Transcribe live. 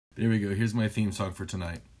There we go. Here's my theme song for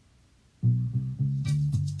tonight.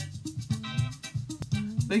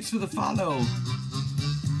 Thanks for the follow.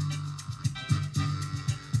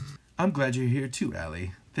 I'm glad you're here too,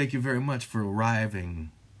 Allie. Thank you very much for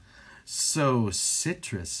arriving. So,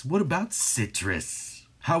 Citrus. What about Citrus?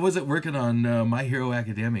 How was it working on My Hero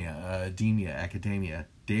Academia? Academia?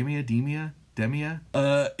 Demia?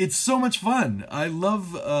 It's so much fun. I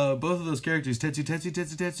love both of those characters.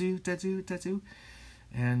 Tetsu,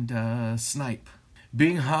 and Snipe.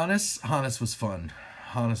 Being Hannes was fun.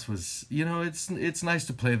 Hannes was, it's nice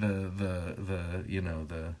to play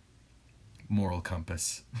the moral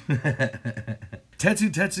compass.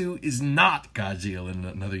 Tetsu is not Godzilla in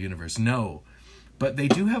another universe, no. But they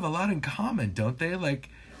do have a lot in common, don't they? Like,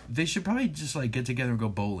 they should probably just, get together and go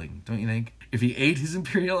bowling, don't you think? If he ate his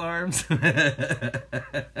Imperial arms. Be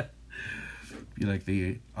like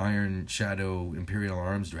the Iron Shadow Imperial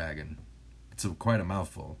Arms Dragon. It's quite a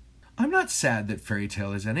mouthful. I'm not sad that Fairy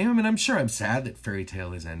Tail is ending. I mean, I'm sure I'm sad that Fairy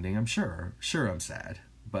Tail is ending. I'm sure. Sure I'm sad.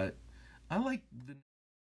 But I like the...